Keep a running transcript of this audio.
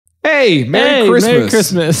hey, Merry Christmas. Merry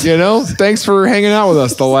Christmas. You know, thanks for hanging out with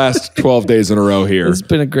us the last 12 days in a row here. It's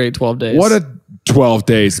been a great 12 days. What a 12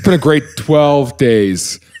 days. It's been a great 12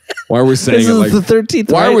 days. Why are we saying it like the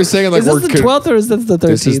 13th? Why are we saying it like is this the 12th or is this the 13th?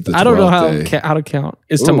 This is the I don't know 12th how to count.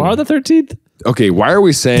 Is tomorrow the 13th? Okay, why are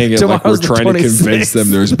we saying it like we're trying to convince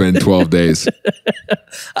them there's been 12 days?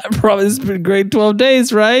 I promise it's been great 12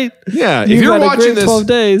 days, right? Yeah. If you're watching this 12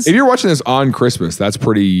 days. If you're watching this on Christmas, that's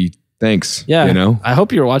pretty thanks. Yeah. You know? I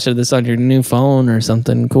hope you're watching this on your new phone or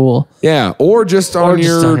something cool. Yeah. Or just on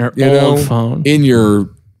your old phone. In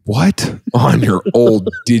your what? On your old,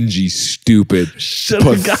 dingy, stupid,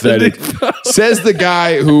 pathetic. Says the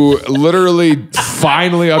guy who literally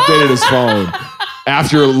finally updated his phone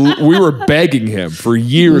after we were begging him for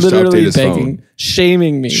years to update his phone.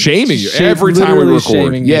 Shaming me. Shaming you every time we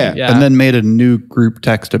record. Yeah. And then made a new group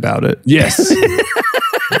text about it. Yes.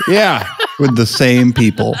 Yeah. With the same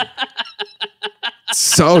people.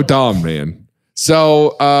 So dumb, man.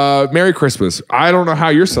 So, Merry Christmas. I don't know how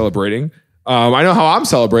you're celebrating. I know how I'm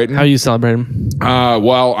celebrating. How are you celebrating?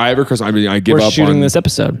 Well, I give We're up shooting on this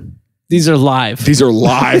episode. These are live. These are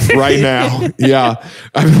live right now. Yeah.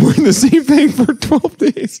 I've been wearing the same thing for 12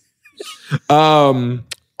 days.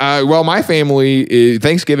 Well, my family,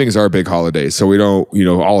 Thanksgiving is our big holiday. So we don't,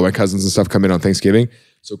 all of my cousins and stuff come in on Thanksgiving.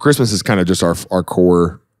 So Christmas is kind of just our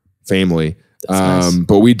core family. Nice.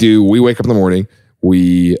 But we wake up in the morning.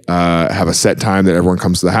 We have a set time that everyone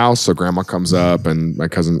comes to the house. So grandma comes up and my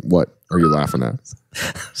cousin, what are you laughing at?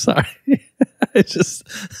 Sorry. I just...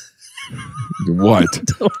 What?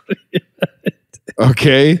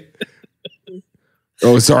 Okay.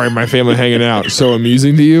 Oh, sorry. My family hanging out. So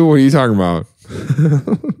amusing to you? What are you talking about?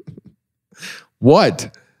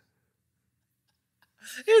 What?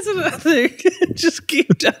 Here's another thing. Just keep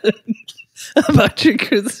telling about your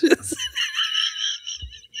Christmas.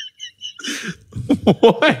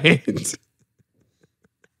 What?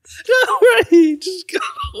 No, right. Just go.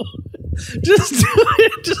 Just do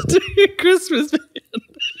it. Just do your Christmas, man.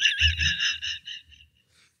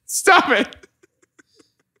 Stop it.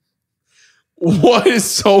 What is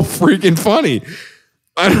so freaking funny?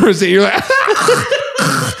 I don't understand. You're like,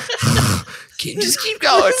 just keep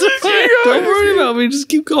going. Don't worry about me. Just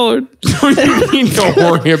keep going. What do you mean don't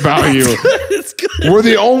worry about you? It's good. We're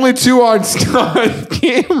the only two on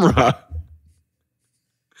camera.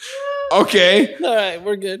 Okay. All right,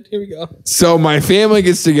 we're good. Here we go. So my family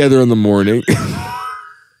gets together in the morning.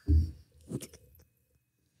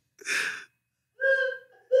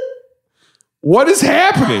 What is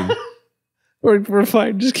happening? We're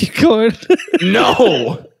fine. Just keep going.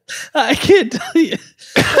 No. I can't tell you.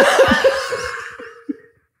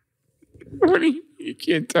 What do you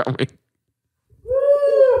can't tell me.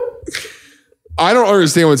 I don't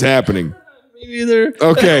understand what's happening. Me neither.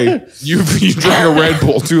 Okay. You drank a Red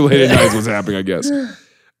Bull too late at night is what's happening, I guess.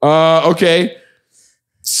 Okay.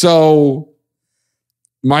 So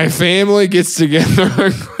my family gets together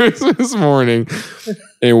on Christmas morning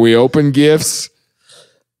and we open gifts.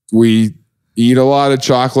 We eat a lot of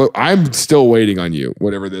chocolate. I'm still waiting on you,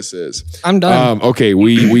 whatever this is. I'm done. Okay,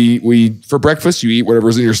 we for breakfast, you eat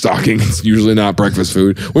whatever's in your stocking. It's usually not breakfast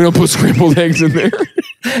food. We don't put scrambled eggs in there.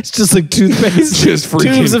 It's just like toothpaste. Just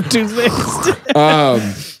freaking tubes of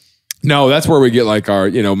toothpaste. No, that's where we get like our,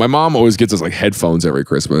 my mom always gets us like headphones every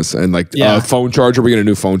Christmas and like a phone charger. We get a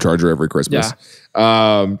new phone charger every Christmas.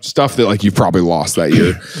 Yeah. Stuff that like you've probably lost that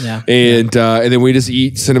year. Yeah. And then we just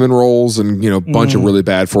eat cinnamon rolls and, a bunch of really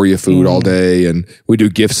bad for you food all day. And we do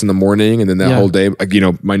gifts in the morning. And then that whole day, like,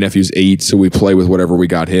 my nephew's 8. So we play with whatever we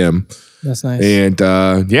got him. That's nice. And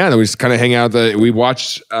then we just kind of hang out. We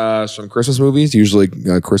watch some Christmas movies. Usually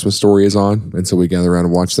Christmas Story is on. And so we gather around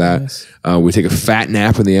and watch that. Nice. We take a fat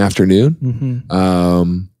nap in the afternoon.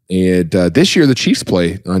 Mm-hmm. And this year the Chiefs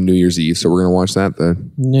play on New Year's Eve. So we're going to watch that.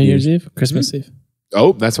 New Year's Eve? Christmas Eve.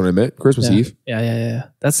 Oh, that's what I meant. Christmas Eve. Yeah.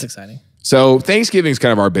 That's exciting. So Thanksgiving is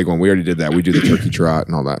kind of our big one. We already did that. We do the turkey trot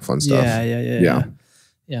and all that fun stuff. Yeah.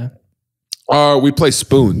 We play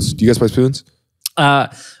spoons. Do you guys play spoons?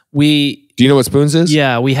 Do you know what spoons is?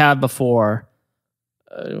 Yeah, we have before.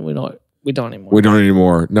 We don't anymore. We don't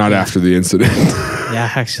anymore. Not after the incident. Yeah,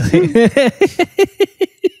 actually.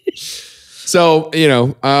 So,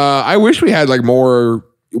 I wish we had like more.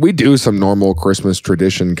 We do some normal Christmas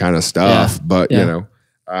tradition kind of stuff, but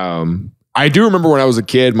I do remember when I was a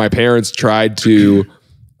kid, my parents tried to,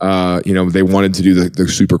 they wanted to do the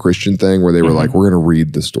super Christian thing where they were like, we're going to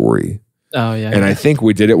read the story. Oh yeah. And I think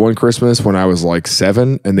we did it one Christmas when I was like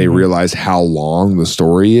 7 and they realized how long the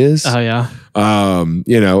story is. Oh yeah.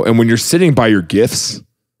 And when you're sitting by your gifts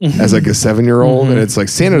as like a 7-year-old and it's like,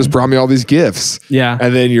 Santa just brought me all these gifts. Yeah.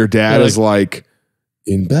 And then your dad is like,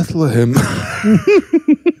 in Bethlehem.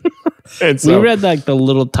 And so, we read like the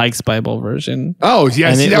Little Tykes Bible version. Oh, yeah.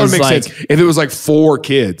 And See, it that would was make like- sense. If it was like 4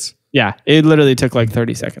 kids. Yeah, it literally took like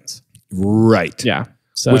 30 seconds. Right. Yeah.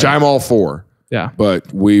 So, Which I'm all for. yeah.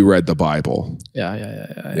 But we read the Bible. Yeah.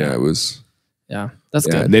 Yeah, it was. Yeah. That's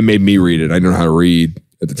Yeah, good. they made me read it. I didn't know how to read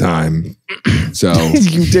at the time. So.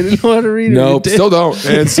 You didn't know how to read it? Nope, still don't.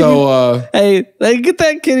 And so, Hey, like, get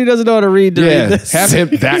that kid who doesn't know how to read to read yeah, this. have him,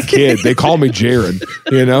 that kid. They call me Jaron.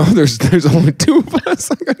 You know, there's only 2 of us.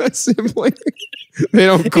 I got a sibling. They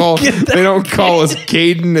don't call us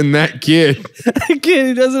Caden and that kid. That kid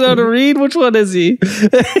who doesn't know how to read? Which one is he?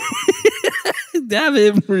 Have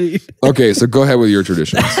him read. Okay, so go ahead with your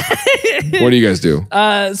traditions. What do you guys do?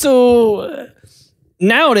 So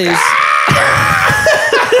nowadays,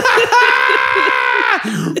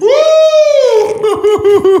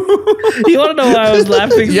 you want to know why I was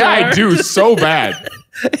laughing? So Yeah, I hard? do so bad.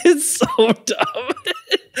 It's so dumb.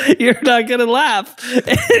 You're not gonna laugh.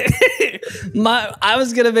 I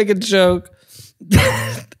was gonna make a joke.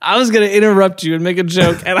 I was gonna interrupt you and make a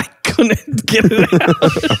joke, and I couldn't get it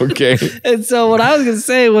out. Okay. And so what I was gonna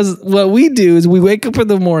say was, what we do is we wake up in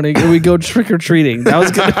the morning and we go trick or treating. That was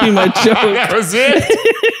gonna be my joke. That was it.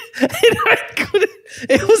 And I couldn't.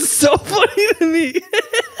 It was so funny to me.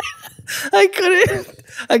 I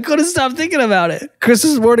couldn't stop thinking about it.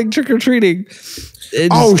 Christmas morning trick or treating.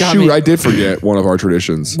 Oh, shoot. I did forget one of our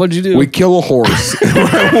traditions. What'd you do? We kill a horse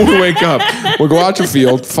when we wake up. We'll go out to the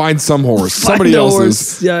field, find some horse. Somebody Find a else's.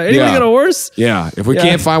 horse. Yeah. Anybody got a horse? Yeah. If we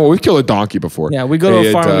can't find one, we've killed a donkey before. Yeah. We go to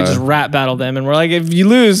a farm and we just rap battle them. And we're like, if you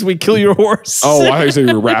lose, we kill your horse. Oh, I thought you said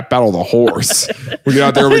we rap battle the horse. We get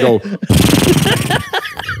out there and we go.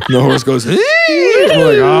 The horse goes. We're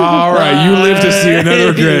like, all right, you live to see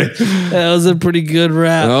another day. That was a pretty good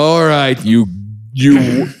rap. All right, you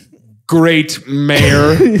great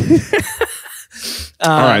mayor. All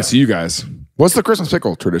right, so you guys, what's the Christmas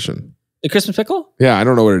pickle tradition? The Christmas pickle? Yeah, I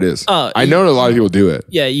don't know what it is. I know a lot of people do it.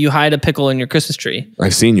 Yeah, you hide a pickle in your Christmas tree.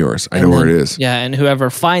 I've seen yours. I know where it is. Yeah, and whoever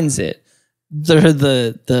finds it, they're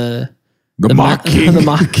the mock king. The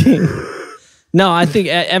mock king. No, I think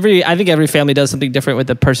every family does something different with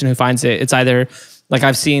the person who finds it. It's either like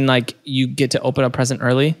I've seen like you get to open a present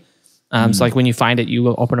early. So like when you find it, you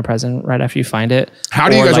will open a present right after you find it. How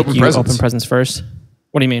do you guys open presents? Open presents first.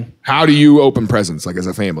 What do you mean? How do you open presents like as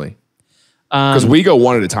a family? Because we go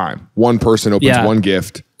one at a time. One person opens one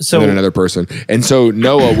gift, and then another person. And so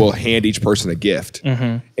Noah will hand each person a gift.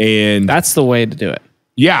 And that's the way to do it.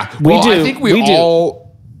 Yeah. Well, I think we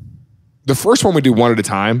all, the first one we do one at a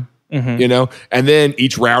time, you know, and then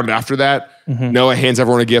each round after that, Noah hands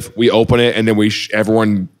everyone a gift. We open it, and then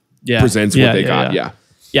everyone presents what they got.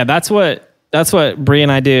 Yeah, that's what Bree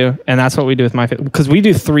and I do, and that's what we do with my family. Because we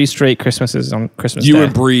do 3 straight Christmases on Christmas Day. You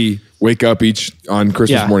and Bree wake up each on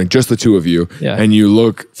Christmas morning, just the 2 of you, and you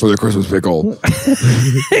look for the Christmas pickle.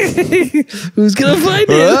 Who's gonna find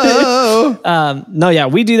it? No, yeah,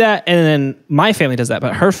 we do that, and then my family does that.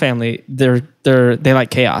 But her family, they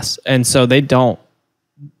like chaos, and so they don't.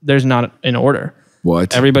 There's not an order.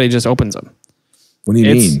 What? Everybody just opens them. What do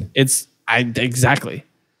you mean? Exactly.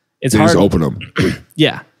 It's they hard. Just open them.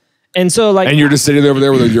 Yeah. And so like, and you're just sitting over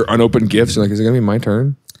there with your unopened gifts. You're like, is it gonna be my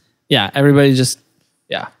turn? Yeah. Everybody just,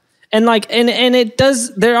 yeah. And like, and it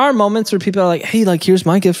does, there are moments where people are like, hey, like, here's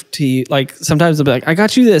my gift to you. Like sometimes they'll be like, I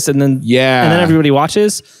got you this. And then, and then everybody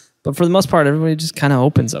watches. But for the most part, everybody just kind of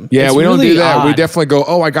opens them. Yeah. It's we don't really do that. odd. We definitely go,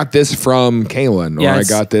 oh, I got this from Kaylin, or I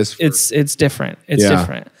got this. It's different. It's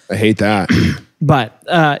different. I hate that. But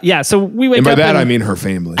yeah, so we wake up. And by that, I mean her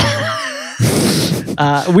family.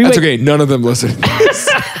 That's okay. None of them listen.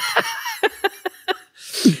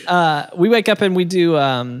 We wake up and we do,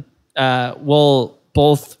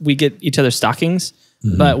 we get each other stockings,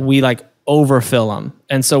 but we like overfill them.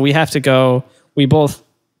 And so we have to we both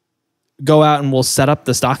go out and we'll set up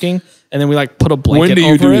the stocking, and then we like put a blanket over it.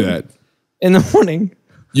 When do you do that? In the morning.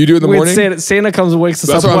 You do it in the morning? Santa comes and wakes us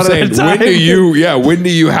That's up what I'm saying. How do you?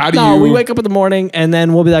 No, we wake up in the morning and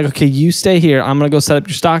then we'll be like, okay, you stay here. I'm going to go set up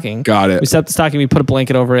your stocking. Got it. We set up the stocking, we put a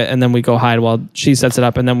blanket over it, and then we go hide while she sets it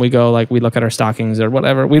up, and then we go like, we look at our stockings or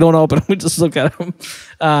whatever. We don't open them. We just look at them.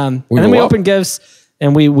 And then we open gifts,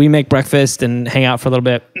 and we make breakfast and hang out for a little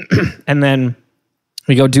bit. And then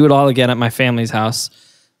we go do it all again at my family's house.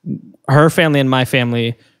 Her family and my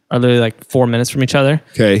family are literally like 4 minutes from each other.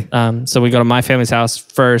 Okay. So we go to my family's house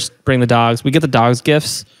first, bring the dogs. We get the dogs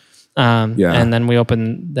gifts. And then we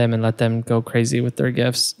open them and let them go crazy with their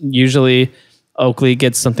gifts. Usually Oakley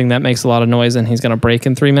gets something that makes a lot of noise and he's going to break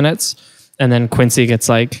in 3 minutes. And then Quincy gets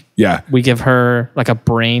we give her like a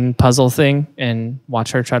brain puzzle thing and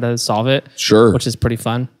watch her try to solve it. Sure. Which is pretty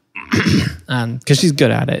fun. Because she's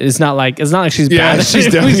good at it. It's not like she's bad. Yeah, she's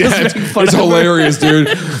done. It's hilarious, dude.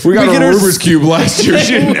 We got a Rubik's Cube last year.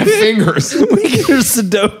 She didn't have fingers. We get her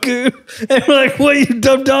Sudoku, and we're like, "What, you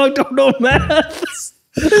dumb dog don't know math?"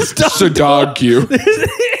 Sudoku.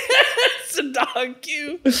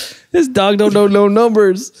 Sudoku. This dog don't know no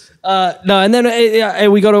numbers. No, and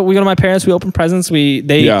then we go to my parents. We open presents.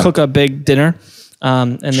 They cook a big dinner,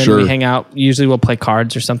 and then we hang out. Usually, we'll play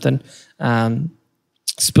cards or something.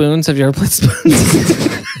 Spoons. Have you ever played spoons?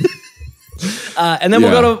 And then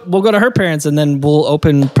we'll go to her parents, and then we'll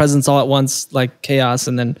open presents all at once, like chaos,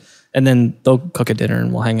 and then they'll cook a dinner,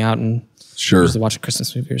 and we'll hang out and usually watch a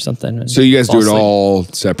Christmas movie or something. So you guys do it all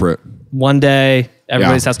separate. One day,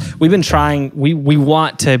 everybody's house. We've been trying. We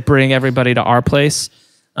want to bring everybody to our place,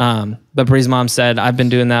 but Bree's mom said, "I've been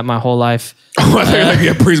doing that my whole life."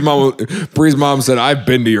 Bree's mom said, "I've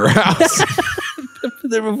been to your house."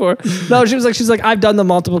 There before. No, she's like, I've done the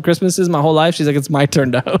multiple Christmases my whole life. She's like, it's my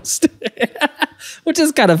turn to host, which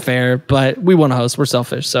is kind of fair, but we want to host. We're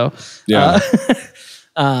selfish, so yeah.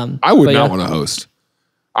 I would not want to host.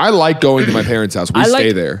 I like going to my parents' house. We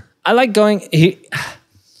stay there. I like going.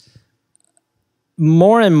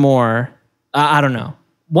 More and more. I don't know.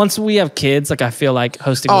 Once we have kids, like I feel like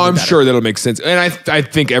hosting. Oh, I'm sure that'll make sense, and I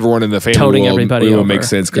think everyone in the family will make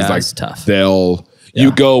sense because it's tough.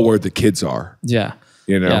 You go where the kids are. Yeah.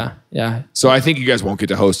 You know? Yeah. So I think you guys won't get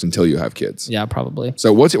to host until you have kids. Yeah, probably.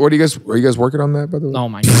 So are you guys working on that, by the way? Oh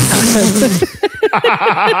my God.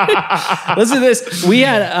 Listen to this. We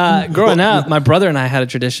had, growing up, my brother and I had a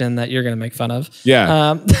tradition that you're going to make fun of.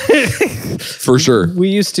 Yeah. For sure. We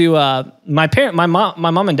used to, my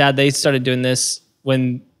mom and dad, they started doing this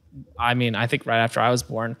I think right after I was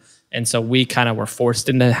born. And so we kind of were forced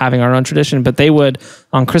into having our own tradition, but they would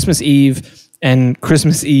on Christmas Eve and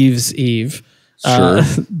Christmas Eve's Eve,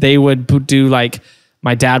 they would do like,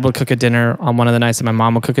 my dad would cook a dinner on one of the nights and my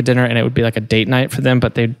mom would cook a dinner, and it would be like a date night for them,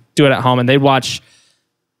 but they'd do it at home and they'd watch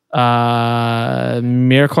Miracle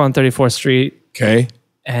on 34th Street. Okay.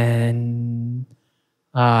 And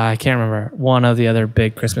I can't remember one of the other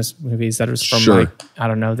big Christmas movies that was from like, I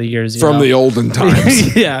don't know, the years from the olden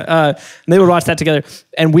times. Yeah. They would watch that together,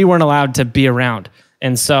 and we weren't allowed to be around.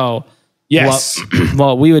 And so yes,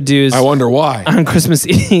 what we would do is, I wonder why, on Christmas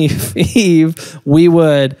Eve, we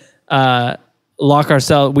would lock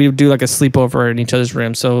ourselves. We would do like a sleepover in each other's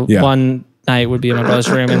room. So one night would be in my brother's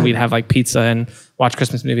room, and we'd have like pizza and watch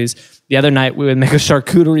Christmas movies. The other night we would make a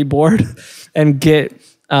charcuterie board and get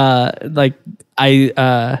glass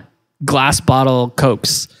bottle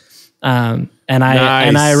Cokes. And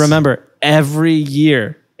I remember every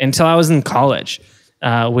year until I was in college,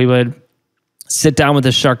 we would sit down with a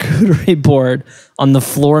charcuterie board on the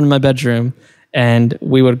floor in my bedroom, and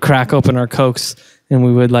we would crack open our Cokes, and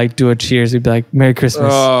we would like do a cheers. We'd be like, "Merry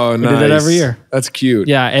Christmas." Oh, we did that every year. That's cute.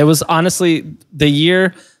 Yeah, it was honestly the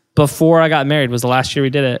year before I got married was the last year we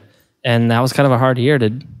did it, and that was kind of a hard year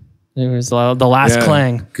to. It was the last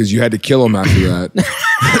clang. Because you had to kill him after that.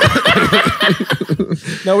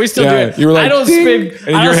 No, we still do it. You were like, I don't spin.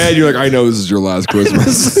 And in your head, you're like, I know this is your last Christmas.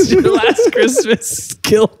 This is your last Christmas.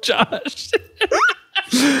 Kill Josh.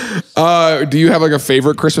 Do you have like a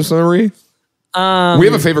favorite Christmas memory? We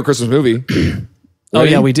have a favorite Christmas movie. Oh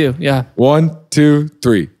yeah, we do. Yeah. 1, 2,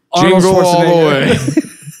 3. Arnold Jingle all the Schwarzenegger. way.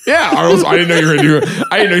 Yeah, Arnold. I didn't know you were gonna do it.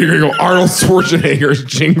 I didn't know you were gonna go Arnold Schwarzenegger's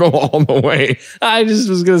Jingle All the Way. I just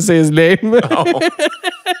was gonna say his name. Oh.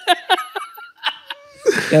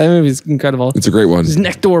 Yeah, that movie's incredible. It's a great one. He's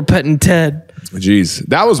next door petting Ted. Jeez,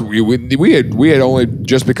 that was we had only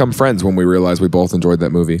just become friends when we realized we both enjoyed that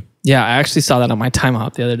movie. Yeah, I actually saw that on my time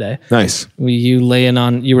out the other day. Nice. You were laying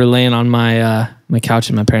on my my couch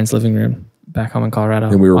in my parents' living room back home in Colorado,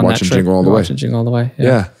 and we were watching Jingle All the Way. Watching Jingle All the Way.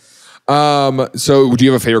 Yeah. So do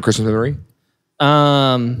you have a favorite Christmas memory?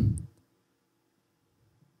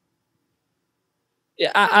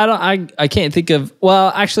 Yeah, I can't think of.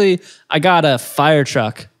 Well, actually, I got a fire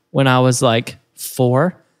truck when I was like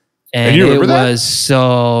 4, and you remember that? Was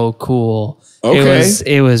so cool. Okay.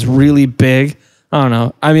 It was really big. I don't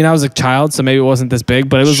know. I mean, I was a child, so maybe it wasn't this big,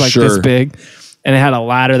 but it was like this big. And it had a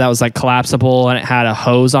ladder that was like collapsible, and it had a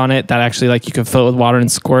hose on it that actually like you could fill it with water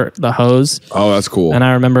and squirt the hose. Oh, that's cool. And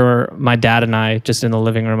I remember my dad and I just in the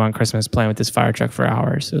living room on Christmas playing with this fire truck for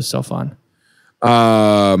hours. It was so fun.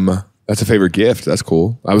 That's a favorite gift. That's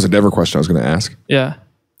cool. That was a never question I was going to ask. Yeah.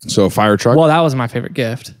 So fire truck? Well, that was my favorite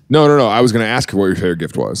gift. No. I was going to ask what your favorite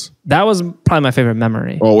gift was. That was probably my favorite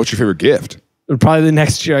memory. Oh, what's your favorite gift? Probably the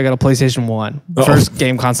next year I got a PlayStation 1. First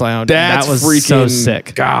game console I owned. That was freaking so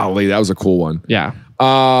sick. Golly, that was a cool one. Yeah.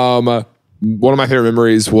 one of my favorite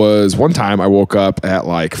memories was one time I woke up at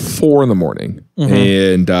like 4 a.m.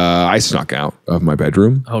 and I snuck out of my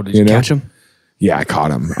bedroom. Oh, did you catch him? Yeah, I caught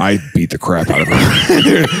him. I beat the crap out of him.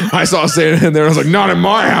 I saw Santa in there. I was like, not in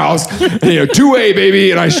my house. And, 2A, baby.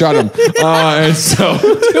 And I shot him. And so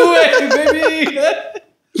 2A, baby.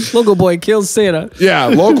 Local boy kills Santa. Yeah,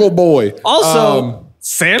 local boy. Also,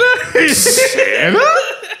 Santa? Santa?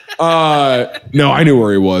 No, I knew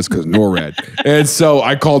where he was because NORAD. And so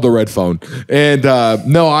I called the red phone. And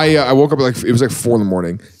I woke up it was like 4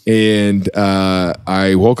 a.m. And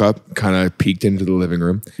I woke up, kind of peeked into the living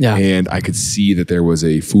room. Yeah. And I could see that there was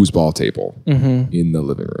a foosball table in the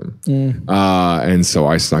living room. And so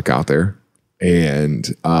I snuck out there. And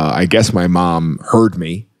I guess my mom heard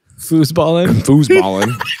me.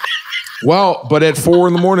 Foosballing. Well, but at 4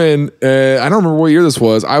 a.m, I don't remember what year this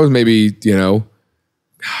was. I was maybe,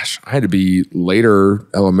 I had to be later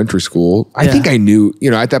elementary school. I think I knew,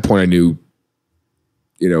 at that point I knew,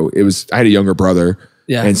 I had a younger brother.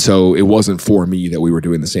 Yeah. And so it wasn't for me that we were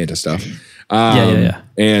doing the Santa stuff.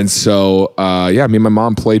 And so, me and my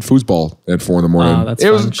mom played foosball at 4 a.m. Oh, that's it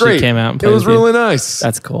fun. was great. She came out and it was really nice.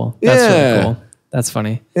 That's cool. That's really cool. That's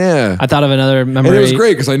funny. Yeah. I thought of another memory. And it was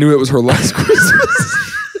great because I knew it was her last Christmas.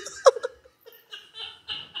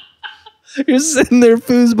 You're sitting there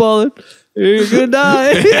foosballing. You're gonna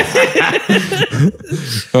die.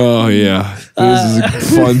 Oh yeah, this is a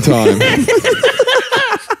fun time.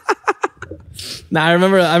 Nah, I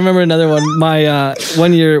remember another one. My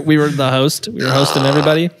 1 year we were the host. We were hosting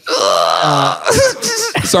everybody.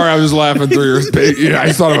 Sorry, I was just laughing through your space. Yeah, I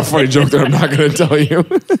just thought of a funny joke that I'm not going to tell you.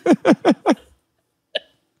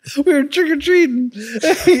 We were trick or treating.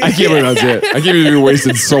 I can't believe that's it. I can't believe you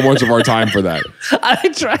wasted so much of our time for that. I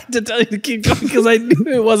tried to tell you to keep going because I knew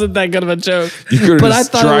it wasn't that good of a joke. You could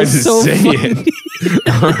have just tried to say it.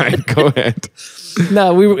 All right, go ahead.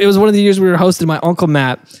 No, it was one of the years we were hosting. My Uncle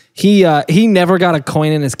Matt, he never got a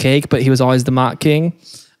coin in his cake, but he was always the mock king.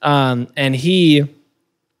 And it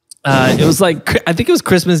was like, I think it was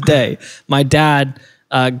Christmas Day. My dad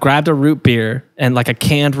grabbed a root beer and like a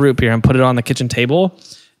canned root beer and put it on the kitchen table.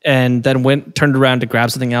 And then turned around to grab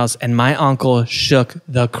something else, and my uncle shook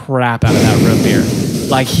the crap out of that root beer.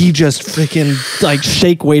 Like he just freaking like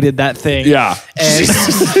shake weighted that thing. Yeah.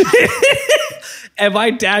 And my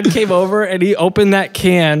dad came over and he opened that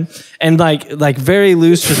can and like very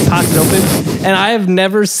loose, just popped it open. And I have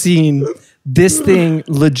never seen this thing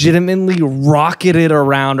legitimately rocketed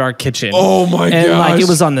around our kitchen. Oh my god! And like it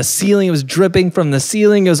was on the ceiling, it was dripping from the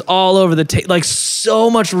ceiling, it was all over the table, like so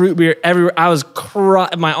much root beer everywhere. I was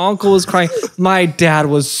crying. My uncle was crying. My dad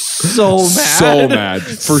was so mad. So mad,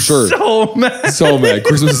 for sure. So mad. So mad.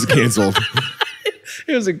 Christmas is canceled.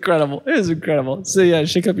 It was incredible. It was incredible. So yeah,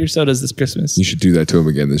 shake up your sodas this Christmas. You should do that to him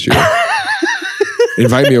again this year.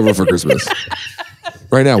 Invite me over for Christmas.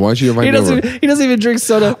 Right now, why don't you invite me over? He doesn't even drink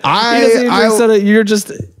soda. He doesn't drink soda. You're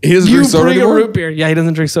just... He doesn't drink soda anymore? Bring a root beer. Yeah, he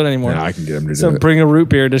doesn't drink soda anymore. Yeah, I can get him to do it. So bring a root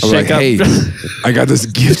beer to shake up. Hey, I got this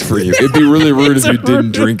gift for you. It'd be really rude if you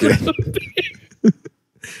didn't drink it.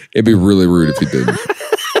 It'd be really rude if you didn't.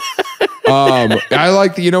 I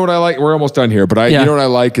like, you know what I like? We're almost done here, but you know what I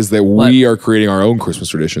like is that we are creating our own Christmas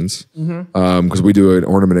traditions. Because we do an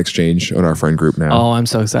ornament exchange on our friend group now. Oh, I'm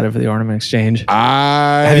so excited for the ornament exchange.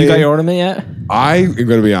 Have you got your ornament yet? I am going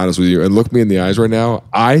to be honest with you and look me in the eyes right now.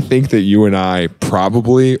 I think that you and I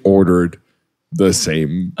probably ordered the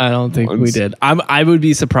same. I don't think we did. I would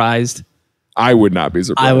be surprised. I would not be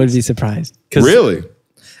surprised. I would be surprised. Really?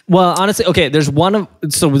 Well, honestly, okay, there's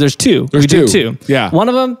there's two. We do two. Yeah. One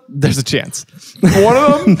of them, there's a chance. One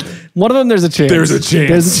of them? One of them, there's a chance. There's a chance.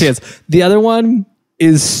 There's a chance. The other one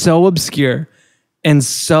is so obscure and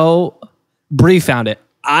so... Bree found it.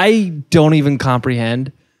 I don't even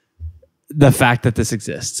comprehend the fact that this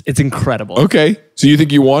exists. It's incredible. Okay. So you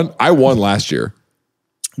think you won? I won last year.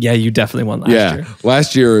 Yeah, you definitely won last year.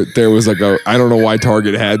 Last year, there was like I don't know why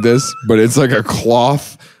Target had this, but it's like a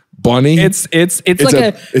cloth bunny. It's like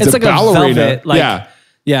a ballerina.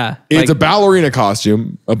 Yeah. It's a ballerina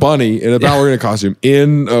costume, a bunny in a ballerina costume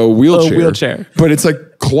in a wheelchair. But it's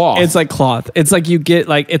like cloth. It's like cloth. It's like you get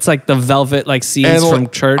it's like the velvet seeds from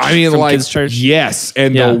church. I mean, from kids' church. Yes.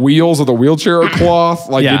 And the wheels of the wheelchair are cloth.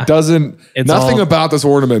 It doesn't, nothing about this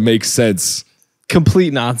ornament makes sense.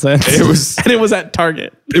 Complete nonsense. It was at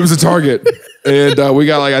Target. It was a Target. And we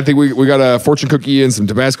got I think we got a fortune cookie and some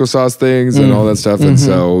Tabasco sauce things and all that stuff. And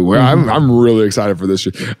so I'm really excited for this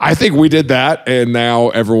year. I think we did that, and now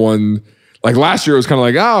everyone Like last year, it was kind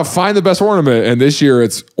of like, find the best ornament. And this year,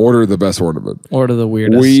 it's order the best ornament. Order the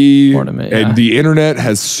weirdest ornament. And the internet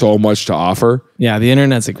has so much to offer. Yeah, the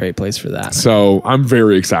internet's a great place for that. So I'm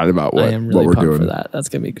very excited about what we're doing for that. That's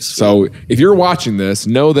going to be sweet. So if you're watching this,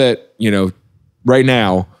 know that, right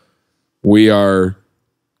now, we are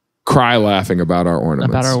cry laughing about our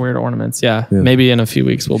ornaments. About our weird ornaments, yeah. Maybe in a few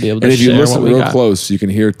weeks, we'll be able to share. And if you listen real got. close, you can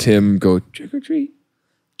hear Tim go, trick or treat.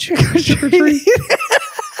 Trick or treat.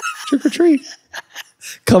 Trick or treat.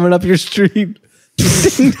 Coming up your street.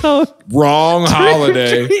 Wrong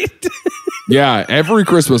holiday. Yeah, every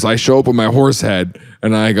Christmas I show up with my horse head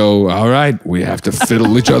and I go, all right, we have to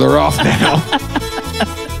fiddle each other off now.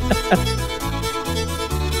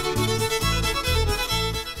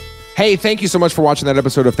 Hey, thank you so much for watching that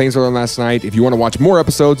episode of Things I Learned Last Night. If you want to watch more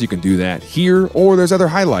episodes, you can do that here, or there's other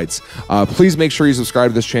highlights. Please make sure you subscribe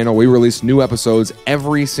to this channel. We release new episodes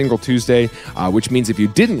every single Tuesday, which means if you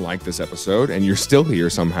didn't like this episode and you're still here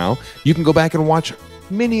somehow, you can go back and watch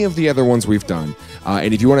many of the other ones we've done.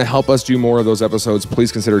 And if you want to help us do more of those episodes,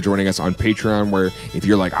 please consider joining us on Patreon, where if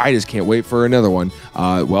you're like, I just can't wait for another one,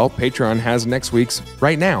 well, Patreon has next week's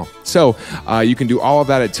right now. So you can do all of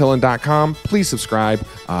that at TILLN.com. Please subscribe.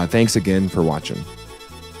 Thanks again for watching.